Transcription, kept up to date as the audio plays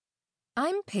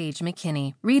I'm Paige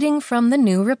McKinney, reading from The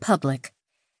New Republic.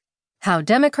 How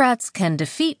Democrats Can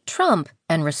Defeat Trump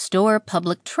and Restore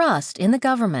Public Trust in the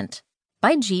Government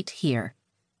by Jeet Heer.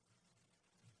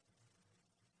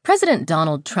 President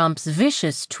Donald Trump's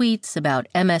vicious tweets about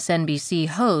MSNBC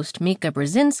host Mika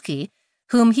Brzezinski,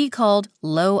 whom he called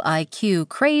low IQ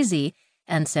crazy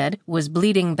and said was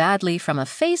bleeding badly from a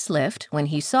facelift when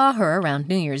he saw her around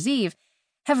New Year's Eve,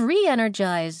 have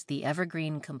re-energized the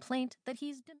evergreen complaint that he's